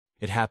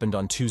It happened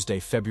on Tuesday,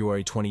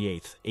 February 28,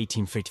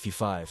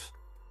 1855.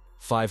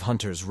 5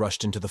 hunters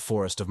rushed into the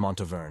forest of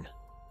Montoverne.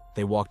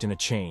 They walked in a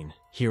chain.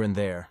 Here and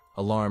there,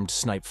 alarmed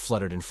snipe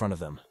fluttered in front of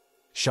them.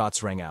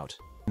 Shots rang out,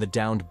 and the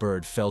downed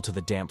bird fell to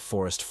the damp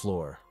forest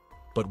floor.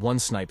 But one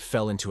snipe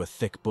fell into a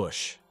thick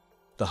bush.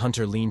 The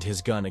hunter leaned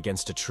his gun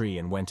against a tree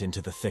and went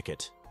into the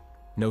thicket.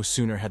 No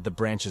sooner had the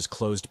branches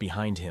closed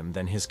behind him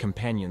than his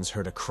companions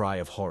heard a cry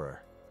of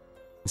horror.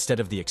 Instead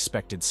of the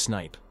expected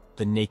snipe,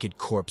 the naked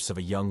corpse of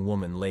a young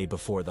woman lay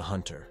before the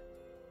hunter.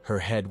 Her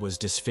head was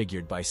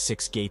disfigured by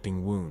 6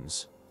 gaping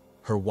wounds.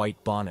 Her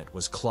white bonnet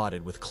was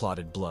clotted with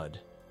clotted blood.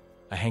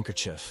 A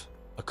handkerchief,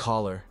 a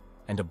collar,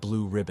 and a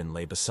blue ribbon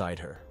lay beside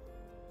her.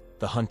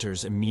 The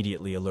hunters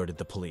immediately alerted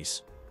the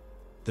police.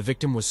 The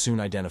victim was soon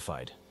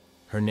identified.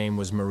 Her name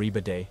was Marie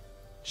Badet.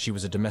 She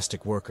was a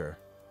domestic worker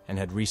and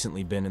had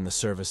recently been in the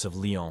service of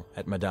Lyon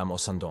at Madame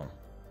Ossandon.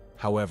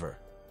 However,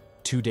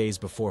 2 days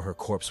before her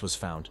corpse was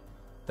found,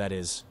 that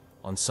is,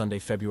 on Sunday,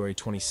 February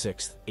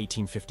 26,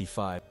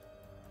 1855,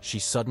 she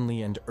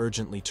suddenly and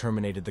urgently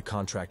terminated the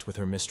contract with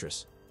her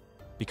mistress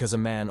because a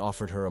man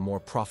offered her a more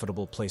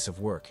profitable place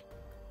of work,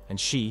 and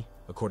she,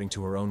 according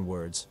to her own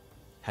words,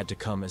 had to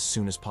come as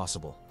soon as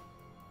possible.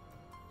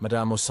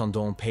 Madame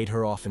Ossandon paid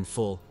her off in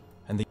full,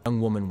 and the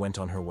young woman went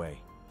on her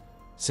way.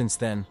 Since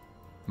then,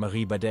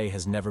 Marie Badet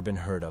has never been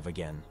heard of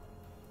again.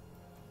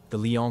 The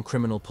Lyon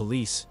criminal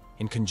police,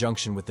 in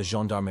conjunction with the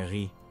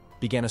gendarmerie,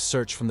 began a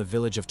search from the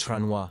village of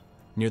Tranois,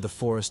 near the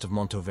forest of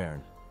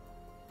Montoverne.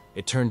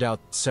 It turned out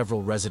that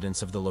several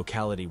residents of the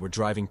locality were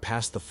driving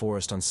past the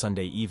forest on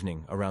Sunday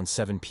evening around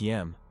 7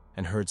 p.m.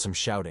 and heard some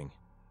shouting.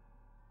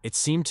 "It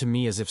seemed to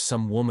me as if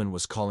some woman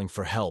was calling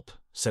for help,"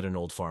 said an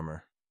old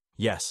farmer.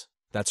 "Yes,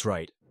 that's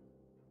right."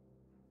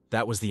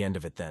 That was the end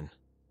of it then.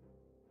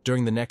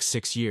 During the next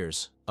 6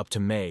 years, up to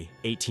May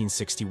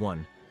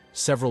 1861,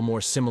 several more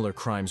similar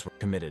crimes were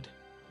committed.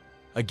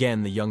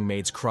 Again, the young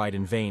maids cried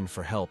in vain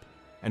for help,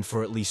 and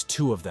for at least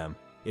 2 of them,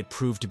 it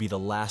proved to be the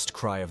last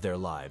cry of their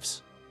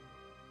lives.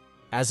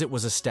 As it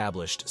was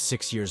established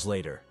 6 years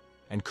later,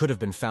 and could have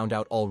been found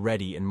out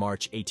already in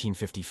March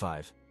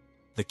 1855,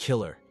 the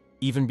killer,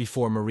 even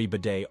before Marie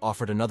Badet,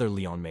 offered another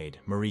Lyon maid,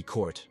 Marie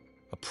Court,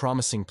 a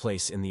promising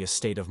place in the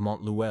estate of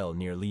Montluel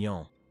near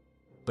Lyon,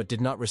 but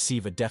did not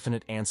receive a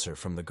definite answer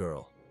from the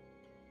girl.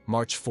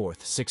 March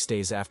 4th, 6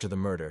 days after the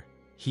murder,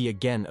 he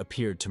again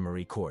appeared to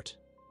Marie Court,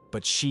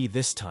 but she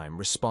this time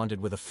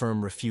responded with a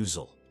firm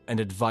refusal and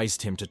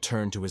advised him to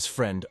turn to his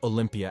friend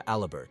Olympia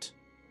Alibert.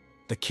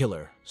 The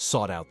killer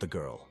sought out the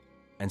girl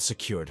and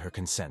secured her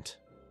consent.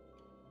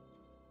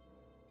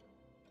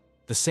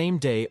 The same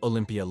day,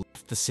 Olympia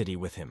left the city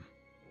with him.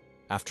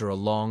 After a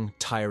long,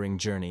 tiring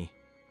journey,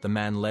 the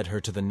man led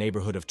her to the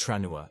neighborhood of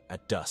Tranois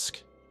at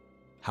dusk.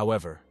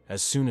 However,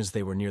 as soon as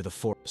they were near the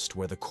forest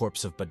where the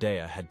corpse of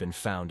Badet had been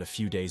found a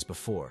few days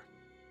before,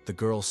 the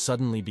girl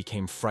suddenly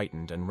became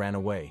frightened and ran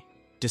away,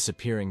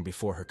 disappearing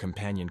before her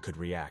companion could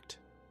react.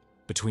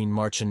 Between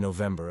March and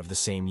November of the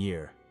same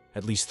year,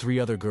 at least 3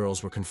 other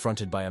girls were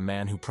confronted by a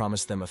man who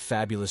promised them a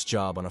fabulous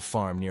job on a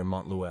farm near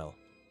Montluel.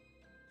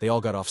 They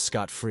all got off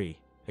scot-free,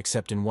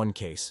 except in one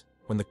case,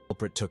 when the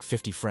culprit took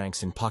 50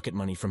 francs in pocket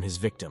money from his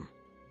victim.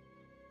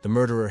 The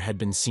murderer had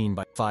been seen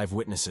by 5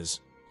 witnesses,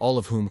 all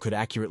of whom could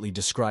accurately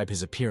describe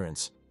his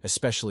appearance,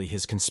 especially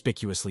his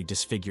conspicuously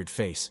disfigured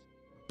face,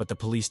 but the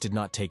police did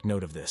not take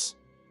note of this.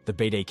 The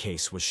Badet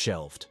case was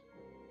shelved.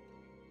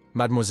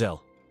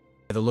 "Mademoiselle,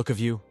 by the look of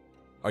you,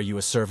 are you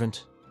a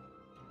servant?"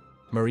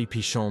 Marie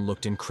Pichon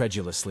looked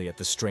incredulously at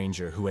the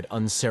stranger who had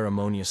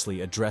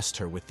unceremoniously addressed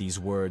her with these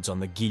words on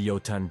the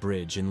Guillotin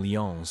Bridge in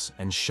Lyons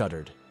and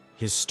shuddered.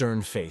 His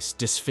stern face,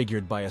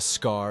 disfigured by a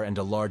scar and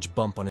a large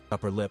bump on his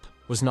upper lip,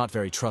 was not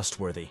very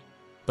trustworthy.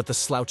 But the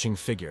slouching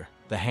figure,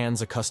 the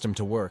hands accustomed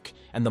to work,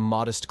 and the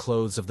modest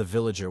clothes of the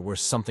villager were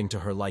something to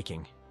her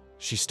liking.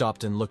 She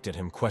stopped and looked at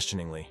him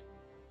questioningly.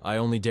 "I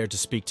only dared to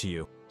speak to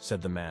you,"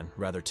 said the man,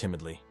 rather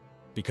timidly,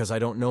 "because I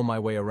don't know my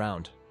way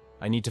around.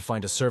 I need to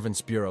find a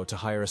servant's bureau to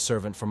hire a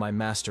servant for my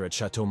master at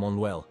Chateau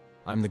Montluel.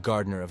 I'm the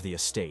gardener of the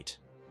estate."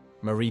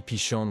 Marie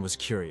Pichon was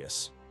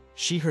curious.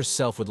 She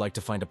herself would like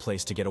to find a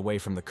place to get away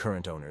from the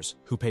current owners,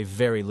 who pay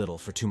very little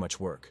for too much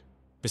work.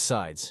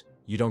 Besides,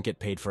 you don't get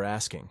paid for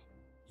asking.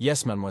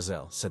 "Yes,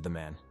 mademoiselle," said the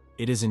man.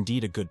 "It is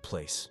indeed a good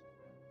place.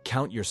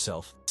 Count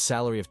yourself a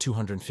salary of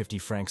 250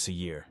 francs a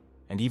year,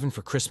 and even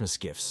for Christmas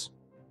gifts.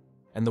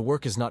 And the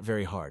work is not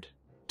very hard.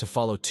 To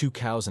follow 2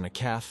 cows and a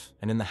calf,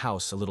 and in the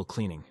house a little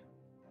cleaning."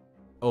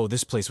 Oh,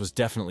 this place was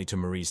definitely to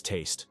Marie's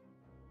taste.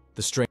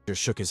 The stranger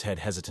shook his head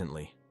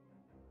hesitantly.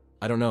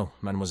 "I don't know,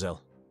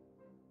 mademoiselle.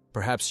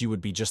 Perhaps you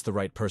would be just the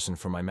right person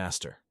for my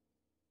master.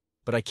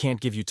 But I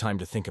can't give you time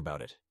to think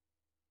about it.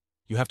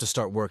 You have to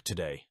start work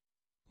today.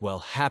 Well,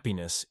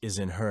 happiness is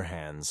in her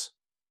hands."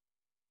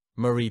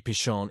 Marie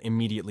Pichon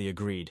immediately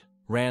agreed,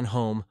 ran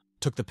home,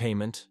 took the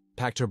payment,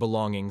 packed her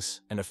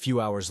belongings, and a few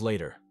hours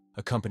later,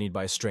 accompanied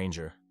by a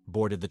stranger,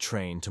 boarded the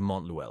train to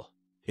Montluel.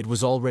 It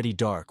was already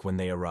dark when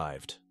they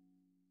arrived.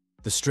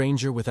 The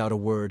stranger, without a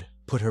word,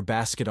 put her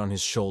basket on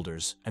his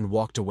shoulders and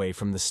walked away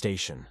from the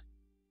station.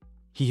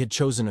 He had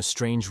chosen a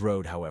strange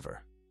road,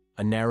 however,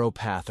 a narrow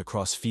path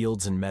across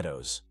fields and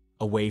meadows,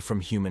 away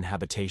from human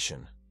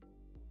habitation.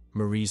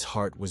 Marie's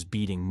heart was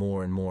beating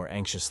more and more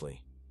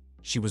anxiously.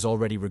 She was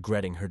already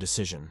regretting her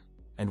decision,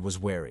 and was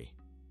wary.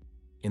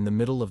 In the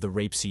middle of the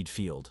rapeseed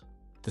field,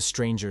 the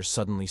stranger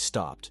suddenly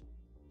stopped,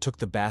 took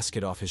the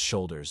basket off his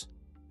shoulders,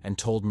 and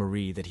told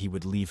Marie that he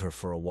would leave her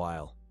for a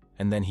while,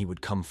 and then he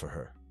would come for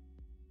her.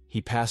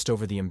 He passed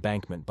over the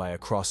embankment by a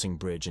crossing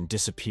bridge and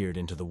disappeared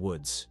into the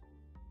woods.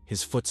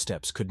 His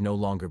footsteps could no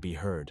longer be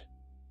heard.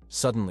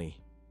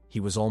 Suddenly, he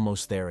was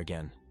almost there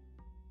again.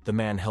 The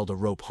man held a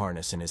rope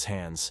harness in his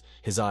hands,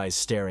 his eyes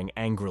staring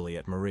angrily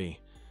at Marie.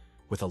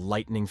 With a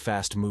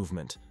lightning-fast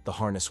movement, the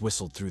harness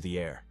whistled through the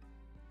air.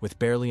 With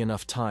barely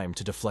enough time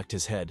to deflect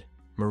his head,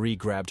 Marie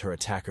grabbed her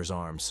attacker's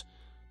arms.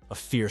 A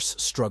fierce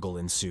struggle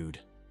ensued.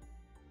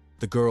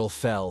 The girl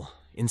fell,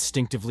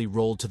 instinctively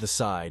rolled to the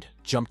side,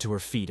 jumped to her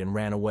feet and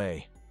ran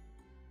away.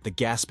 The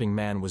gasping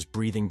man was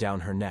breathing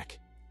down her neck.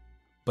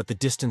 But the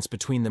distance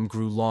between them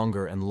grew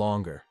longer and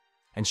longer,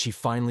 and she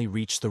finally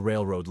reached the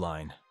railroad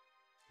line.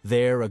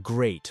 There, a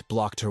grate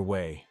blocked her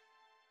way.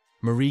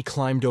 Marie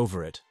climbed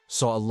over it,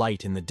 saw a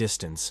light in the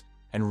distance,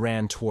 and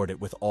ran toward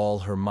it with all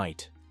her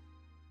might.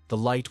 The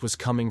light was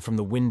coming from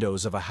the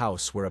windows of a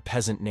house where a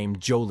peasant named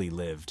Jolie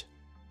lived.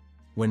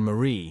 When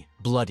Marie,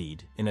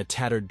 bloodied, in a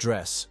tattered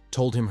dress,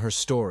 told him her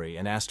story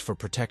and asked for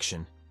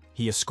protection,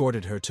 he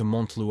escorted her to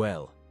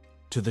Montluel,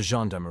 to the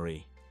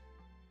gendarmerie.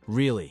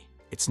 "Really,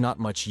 it's not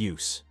much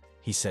use,"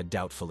 he said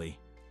doubtfully.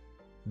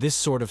 "This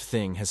sort of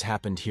thing has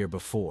happened here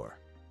before,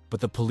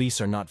 but the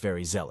police are not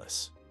very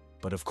zealous.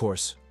 But of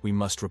course, we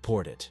must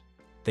report it.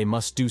 They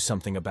must do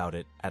something about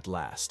it at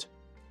last."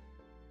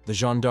 The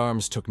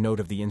gendarmes took note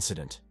of the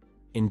incident,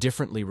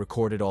 indifferently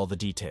recorded all the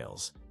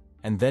details,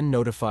 and then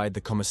notified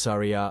the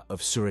Commissariat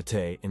of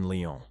Sûreté in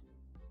Lyon.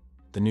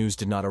 The news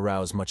did not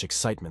arouse much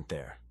excitement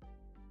there.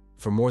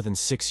 For more than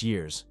 6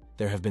 years,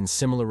 there have been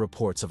similar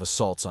reports of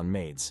assaults on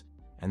maids,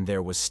 and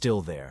there was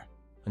still there,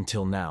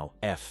 until now,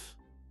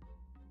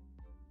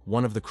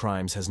 one of the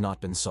crimes has not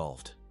been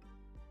solved.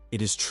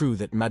 It is true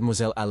that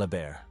Mademoiselle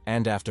Alibert,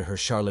 and after her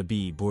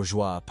Charleby,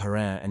 Bourgeois,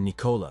 Perrin, and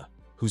Nicolas,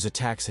 whose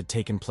attacks had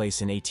taken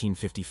place in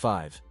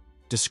 1855,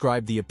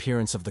 described the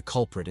appearance of the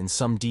culprit in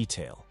some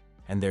detail,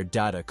 and their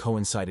data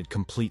coincided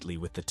completely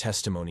with the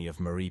testimony of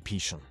Marie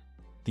Pichon.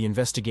 The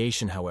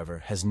investigation, however,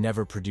 has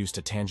never produced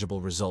a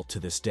tangible result to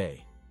this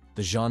day.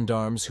 The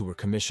gendarmes who were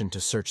commissioned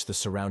to search the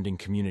surrounding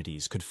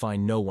communities could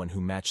find no one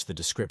who matched the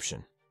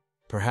description.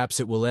 "Perhaps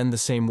it will end the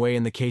same way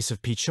in the case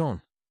of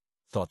Pichon,"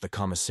 thought the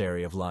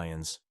commissary of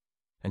Lyons,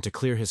 and to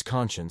clear his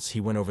conscience, he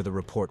went over the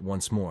report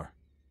once more.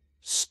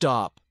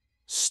 "Stop!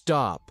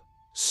 Stop!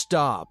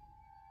 Stop!"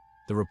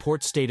 The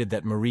report stated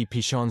that Marie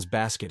Pichon's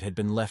basket had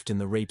been left in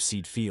the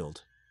rapeseed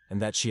field,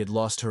 and that she had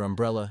lost her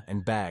umbrella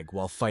and bag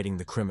while fighting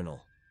the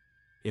criminal.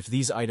 If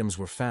these items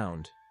were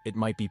found, it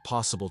might be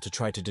possible to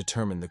try to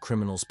determine the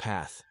criminal's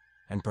path,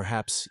 and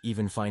perhaps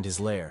even find his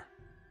lair.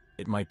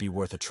 It might be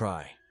worth a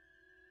try.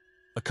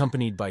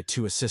 Accompanied by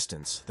 2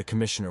 assistants, the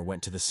commissioner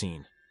went to the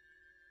scene.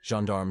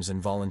 Gendarmes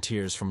and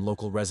volunteers from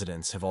local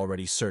residents have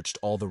already searched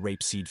all the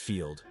rapeseed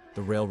field,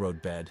 the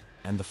railroad bed,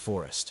 and the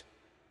forest.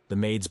 The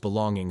maid's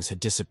belongings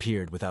had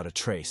disappeared without a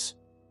trace.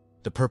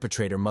 The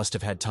perpetrator must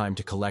have had time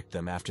to collect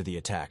them after the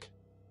attack.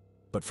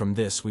 But from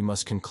this, we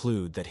must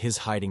conclude that his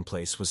hiding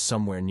place was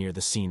somewhere near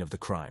the scene of the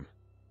crime.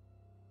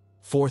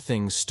 4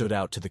 things stood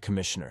out to the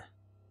commissioner.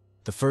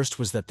 The first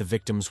was that the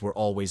victims were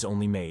always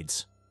only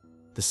maids.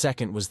 The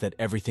second was that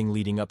everything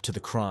leading up to the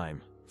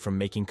crime, from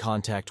making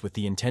contact with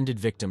the intended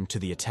victim to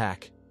the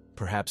attack,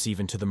 perhaps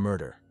even to the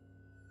murder.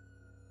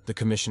 The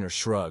commissioner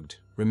shrugged,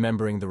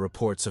 remembering the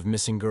reports of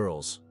missing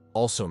girls,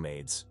 also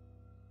maids,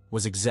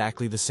 was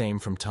exactly the same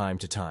from time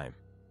to time.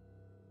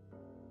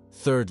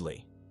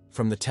 Thirdly,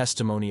 from the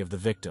testimony of the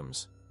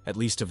victims, at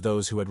least of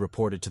those who had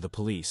reported to the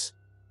police,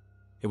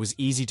 it was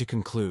easy to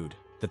conclude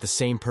that the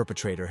same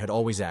perpetrator had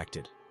always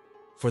acted,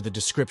 for the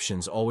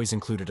descriptions always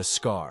included a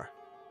scar,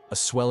 a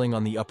swelling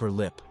on the upper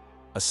lip,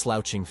 a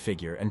slouching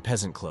figure, and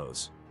peasant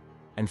clothes.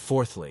 And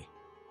fourthly,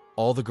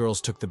 all the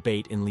girls took the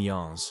bait in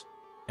Lyons,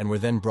 and were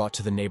then brought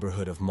to the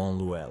neighborhood of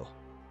Montluel.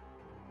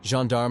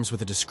 Gendarmes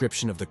with a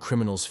description of the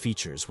criminal's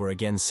features were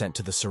again sent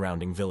to the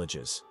surrounding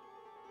villages.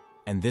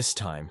 And this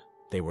time,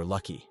 they were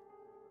lucky.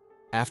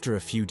 After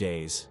a few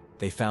days,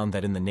 they found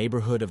that in the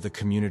neighborhood of the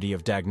community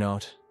of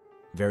Dagnot,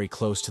 very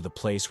close to the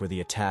place where the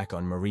attack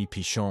on Marie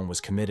Pichon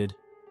was committed,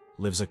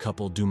 lives a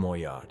couple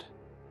Dumollard.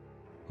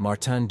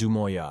 Martin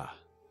Dumollard,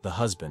 the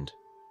husband,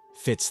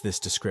 fits this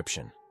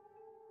description.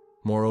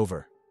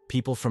 Moreover,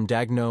 people from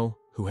Dagnot,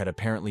 who had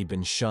apparently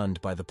been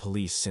shunned by the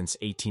police since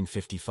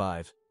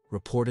 1855,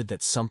 reported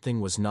that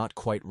something was not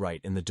quite right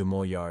in the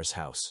Dumoillards'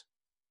 house.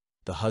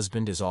 The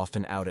husband is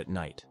often out at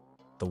night.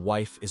 The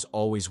wife is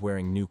always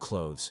wearing new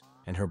clothes,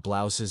 and her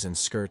blouses and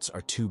skirts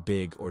are too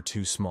big or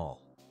too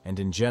small. And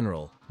in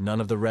general,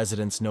 none of the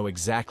residents know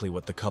exactly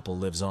what the couple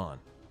lives on.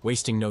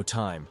 Wasting no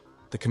time,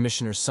 the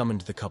commissioner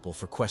summoned the couple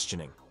for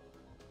questioning.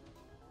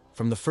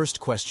 From the first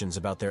questions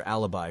about their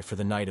alibi for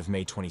the night of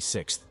May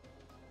 26th,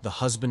 The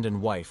husband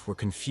and wife were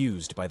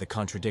confused by the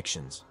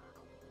contradictions.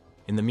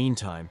 In the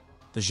meantime,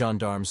 the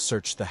gendarmes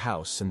searched the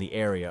house and the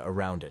area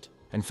around it,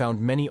 and found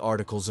many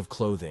articles of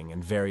clothing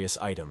and various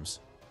items,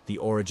 the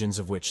origins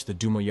of which the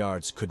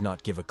Dumollards could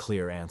not give a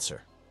clear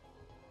answer.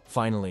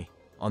 Finally,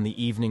 on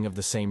the evening of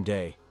the same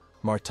day,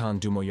 Martin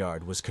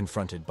Dumollard was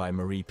confronted by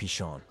Marie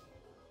Pichon.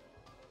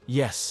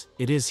 "Yes,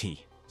 it is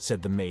he,"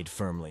 said the maid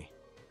firmly.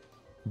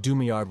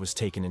 Dumollard was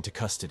taken into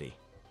custody.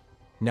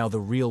 Now the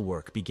real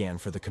work began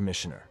for the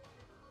commissioner.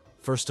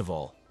 First of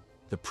all,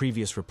 the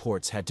previous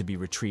reports had to be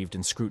retrieved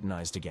and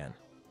scrutinized again.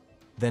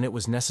 Then it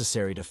was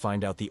necessary to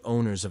find out the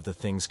owners of the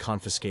things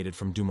confiscated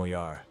from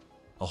Dumollard,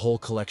 a whole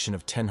collection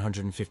of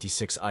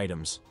 1,056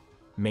 items,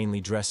 mainly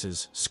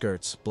dresses,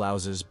 skirts,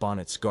 blouses,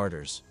 bonnets,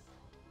 garters.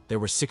 There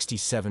were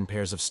 67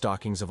 pairs of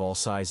stockings of all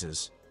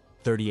sizes,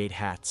 38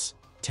 hats,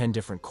 10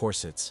 different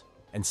corsets,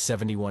 and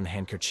 71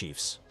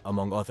 handkerchiefs,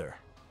 among other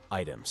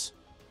items.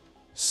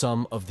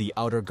 Some of the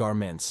outer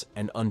garments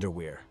and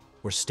underwear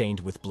were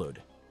stained with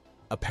blood.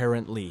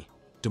 Apparently,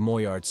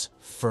 Dumollard's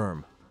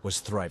firm was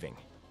thriving.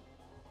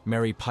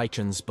 Mary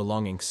Pichon's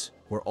belongings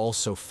were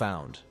also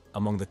found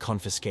among the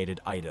confiscated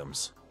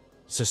items.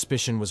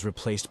 Suspicion was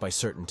replaced by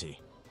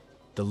certainty.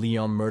 The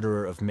Lyon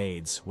murderer of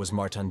maids was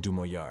Martin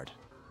Dumollard.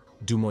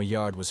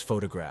 Dumollard was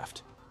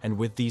photographed, and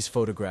with these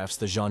photographs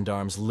the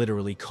gendarmes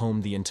literally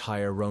combed the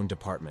entire Rhône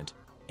department,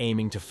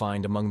 aiming to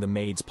find among the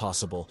maids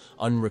possible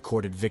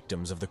unrecorded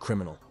victims of the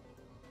criminal.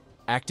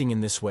 Acting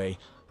in this way,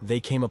 they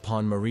came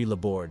upon Marie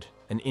Laborde,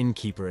 an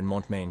innkeeper in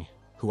Montmagny,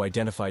 who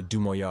identified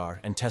Dumollard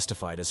and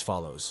testified as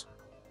follows.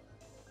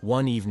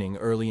 One evening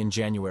early in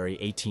January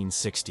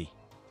 1860,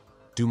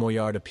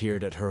 Dumollard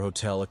appeared at her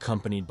hotel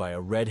accompanied by a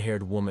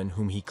red-haired woman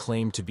whom he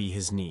claimed to be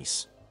his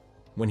niece.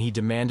 When he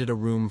demanded a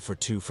room for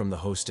two from the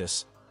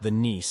hostess, the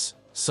niece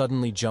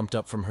suddenly jumped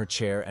up from her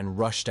chair and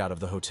rushed out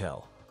of the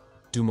hotel.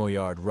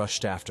 Dumollard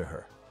rushed after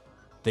her.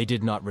 They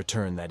did not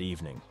return that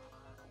evening.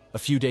 A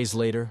few days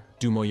later,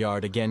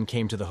 Dumollard again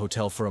came to the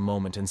hotel for a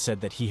moment and said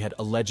that he had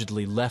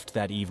allegedly left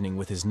that evening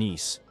with his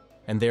niece,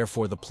 and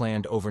therefore the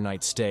planned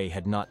overnight stay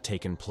had not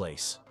taken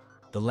place.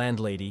 The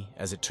landlady,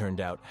 as it turned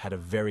out, had a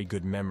very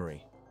good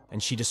memory,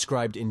 and she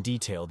described in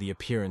detail the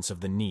appearance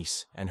of the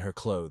niece and her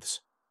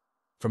clothes.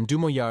 From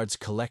Dumollard's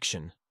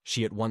collection,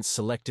 she at once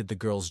selected the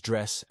girl's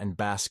dress and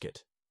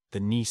basket. The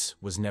niece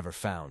was never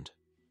found.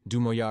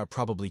 Dumollard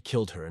probably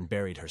killed her and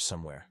buried her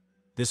somewhere.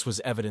 This was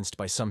evidenced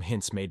by some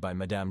hints made by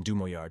Madame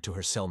Dumollard to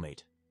her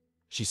cellmate.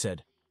 She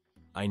said,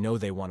 "I know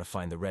they want to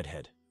find the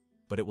redhead,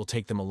 but it will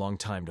take them a long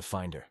time to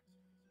find her."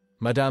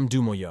 Madame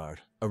Dumollard,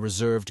 a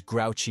reserved,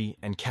 grouchy,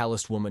 and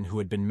calloused woman who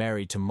had been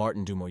married to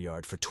Martin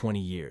Dumollard for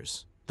 20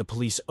 years. The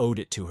police owed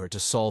it to her to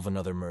solve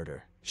another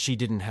murder. She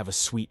didn't have a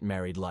sweet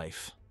married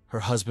life.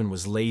 Her husband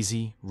was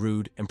lazy,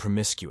 rude, and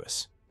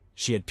promiscuous.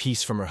 She had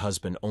peace from her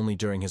husband only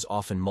during his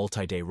often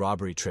multi-day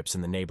robbery trips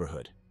in the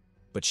neighborhood.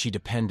 But she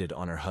depended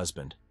on her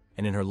husband,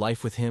 and in her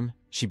life with him,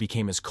 she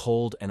became as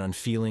cold and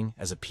unfeeling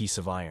as a piece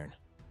of iron.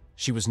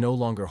 She was no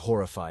longer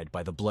horrified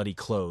by the bloody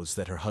clothes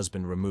that her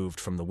husband removed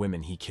from the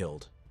women he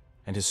killed,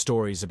 and his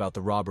stories about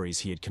the robberies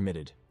he had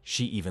committed,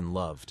 she even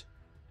loved.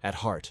 At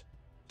heart,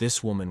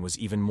 this woman was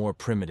even more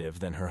primitive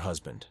than her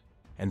husband,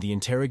 and the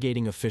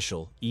interrogating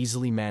official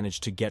easily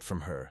managed to get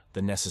from her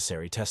the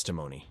necessary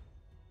testimony.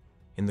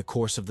 In the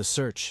course of the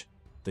search,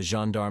 the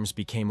gendarmes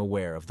became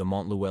aware of the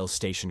Montluel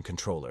station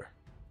controller,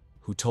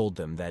 who told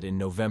them that in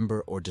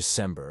November or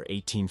December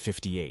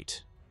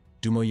 1858,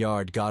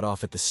 Dumollard got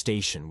off at the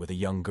station with a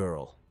young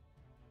girl.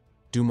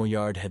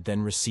 Dumollard had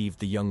then received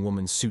the young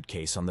woman's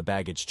suitcase on the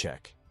baggage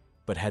check,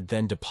 but had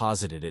then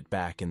deposited it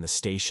back in the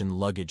station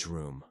luggage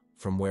room,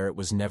 from where it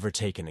was never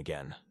taken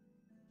again.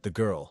 The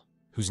girl,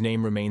 whose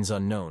name remains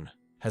unknown,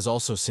 has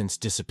also since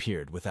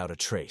disappeared without a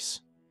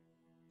trace.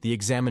 The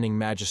examining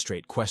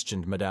magistrate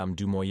questioned Madame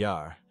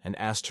Dumollard and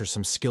asked her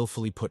some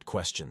skillfully put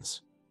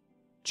questions.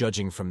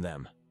 Judging from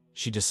them,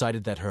 she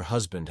decided that her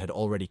husband had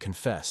already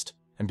confessed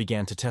and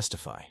began to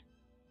testify.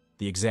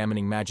 The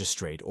examining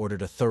magistrate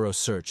ordered a thorough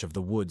search of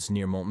the woods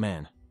near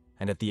Montmagny,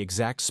 and at the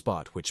exact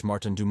spot which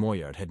Martin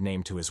Dumollard had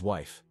named to his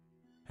wife,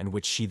 and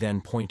which she then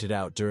pointed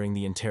out during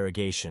the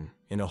interrogation,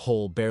 in a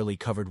hole barely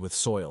covered with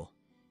soil,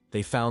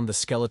 they found the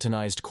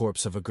skeletonized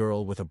corpse of a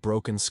girl with a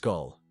broken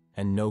skull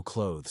and no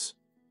clothes.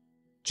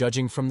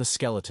 Judging from the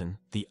skeleton,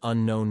 the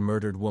unknown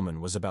murdered woman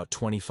was about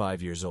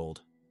 25 years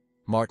old.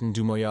 Martin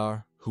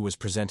Dumollard, who was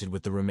presented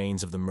with the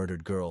remains of the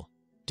murdered girl,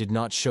 did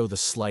not show the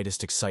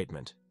slightest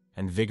excitement,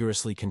 and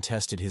vigorously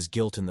contested his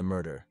guilt in the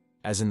murder,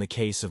 as in the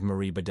case of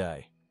Marie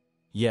Baudet.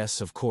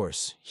 Yes, of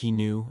course, he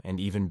knew and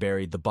even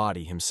buried the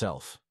body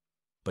himself.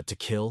 But to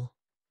kill?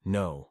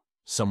 No,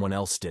 someone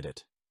else did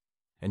it.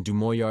 And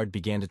Dumollard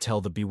began to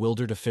tell the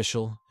bewildered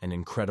official an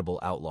incredible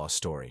outlaw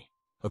story.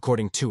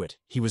 According to it,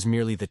 he was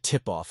merely the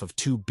tip-off of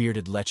two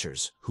bearded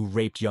lechers who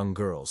raped young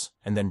girls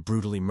and then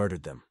brutally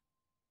murdered them.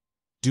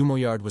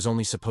 Dumollard was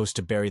only supposed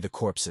to bury the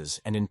corpses,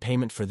 and in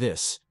payment for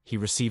this, he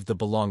received the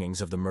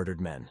belongings of the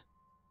murdered men.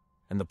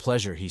 And the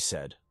pleasure, he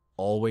said,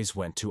 always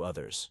went to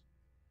others.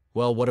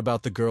 Well, what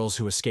about the girls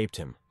who escaped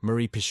him,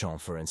 Marie Pichon,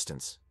 for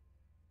instance?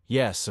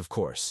 Yes, of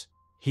course.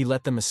 He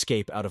let them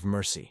escape out of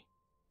mercy.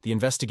 The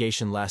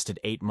investigation lasted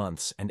 8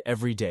 months, and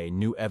every day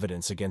new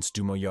evidence against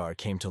Dumollard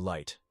came to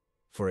light.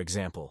 For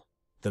example,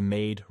 the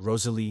maid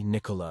Rosalie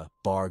Nicolas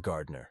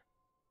Bar-Gardner.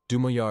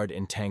 Dumollard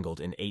entangled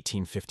in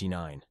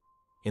 1859.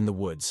 In the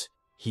woods,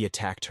 he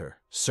attacked her,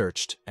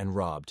 searched, and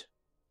robbed.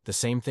 The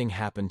same thing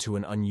happened to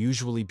an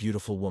unusually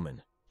beautiful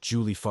woman,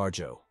 Julie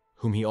Fargeau,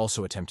 whom he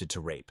also attempted to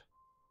rape.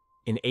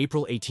 In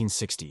April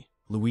 1860,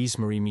 Louise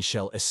Marie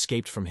Michel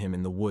escaped from him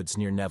in the woods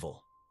near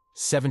Neville.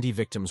 70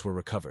 victims were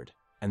recovered,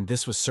 and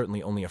this was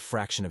certainly only a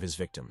fraction of his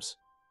victims.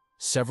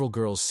 Several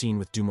girls seen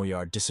with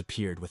Dumollard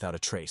disappeared without a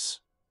trace.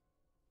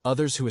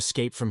 Others who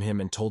escaped from him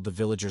and told the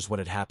villagers what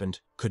had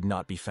happened could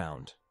not be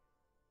found.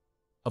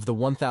 Of the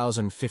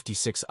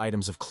 1,056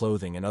 items of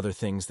clothing and other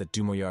things that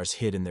Dumoillards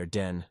hid in their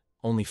den,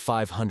 only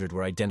 500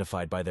 were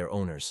identified by their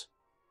owners.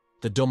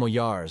 The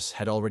Dumoillards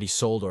had already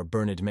sold or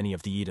burned many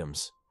of the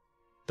items.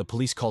 The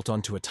police caught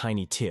on to a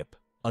tiny tip,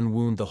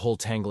 unwound the whole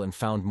tangle and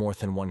found more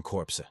than one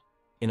corpse.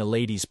 In a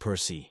lady's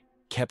purse,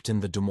 kept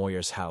in the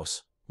Dumoillards'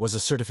 house, was a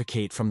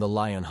certificate from the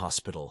Lyon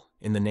Hospital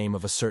in the name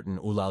of a certain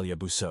Eulalia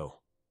Busseau.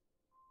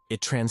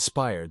 It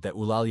transpired that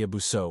Eulalia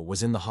Busseau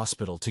was in the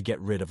hospital to get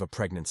rid of a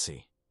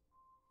pregnancy.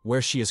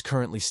 Where she is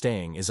currently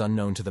staying is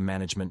unknown to the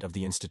management of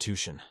the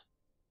institution.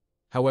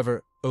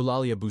 However,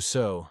 Eulalia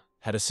Busseau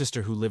had a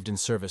sister who lived in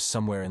service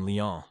somewhere in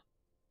Lyon,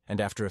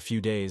 and after a few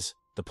days,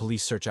 the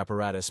police search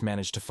apparatus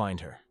managed to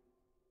find her.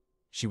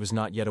 She was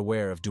not yet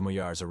aware of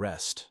Dumoillard's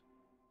arrest,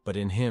 but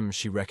in him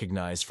she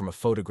recognized from a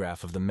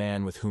photograph of the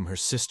man with whom her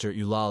sister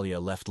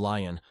Eulalia left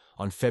Lyon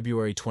on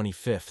February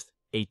 25,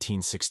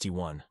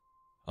 1861.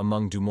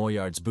 Among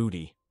Dumoillard's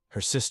booty,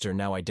 her sister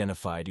now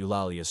identified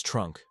Eulalia's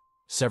trunk,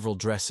 several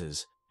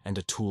dresses, and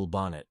a tulle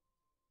bonnet.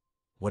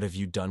 "What have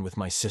you done with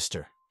my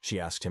sister?" she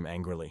asked him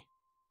angrily.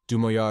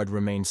 Dumoillard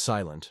remained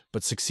silent,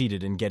 but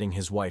succeeded in getting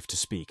his wife to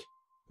speak.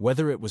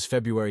 Whether it was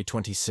February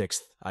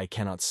 26th, I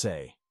cannot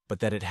say, but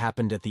that it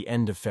happened at the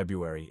end of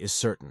February is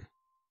certain.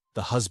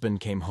 The husband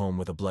came home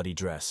with a bloody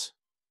dress.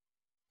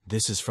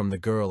 "This is from the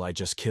girl I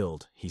just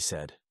killed," he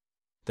said.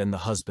 Then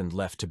the husband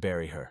left to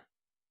bury her.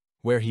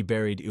 Where he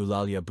buried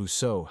Eulalia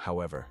Busseau,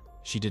 however,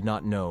 she did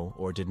not know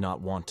or did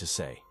not want to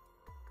say.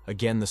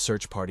 Again the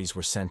search parties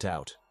were sent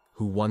out,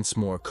 who once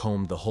more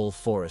combed the whole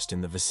forest in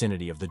the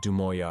vicinity of the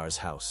Dumoillards'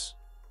 house.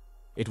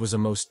 It was a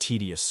most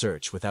tedious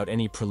search without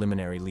any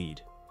preliminary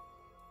lead.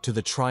 To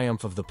the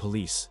triumph of the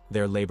police,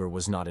 their labor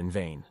was not in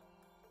vain.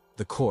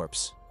 The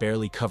corpse,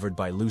 barely covered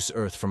by loose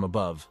earth from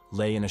above,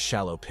 lay in a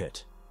shallow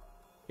pit.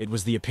 It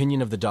was the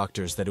opinion of the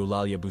doctors that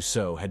Eulalia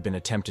Busseau had been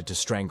attempted to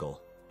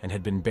strangle, and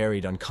had been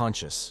buried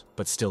unconscious,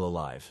 but still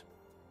alive.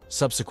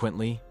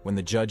 Subsequently, when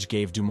the judge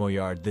gave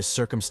Dumoillard this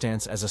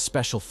circumstance as a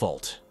special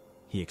fault,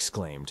 he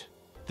exclaimed,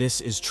 "This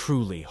is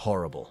truly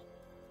horrible."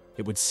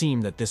 It would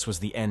seem that this was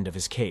the end of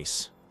his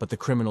case, but the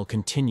criminal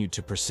continued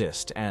to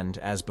persist and,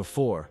 as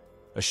before,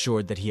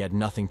 assured that he had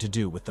nothing to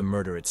do with the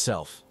murder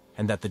itself,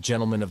 and that the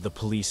gentlemen of the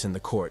police and the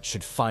court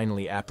should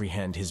finally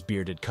apprehend his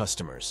bearded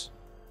customers.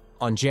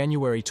 On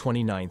January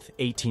 29,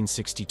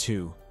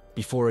 1862,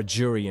 before a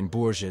jury in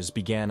Bourges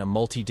began a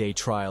multi-day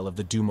trial of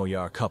the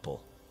Dumoillard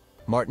couple.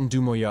 Martin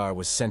Dumollard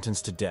was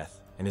sentenced to death,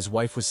 and his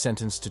wife was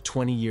sentenced to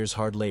 20 years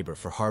hard labor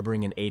for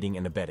harboring and aiding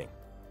and abetting.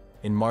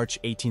 In March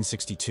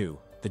 1862,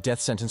 the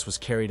death sentence was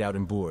carried out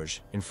in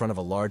Bourges in front of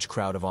a large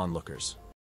crowd of onlookers.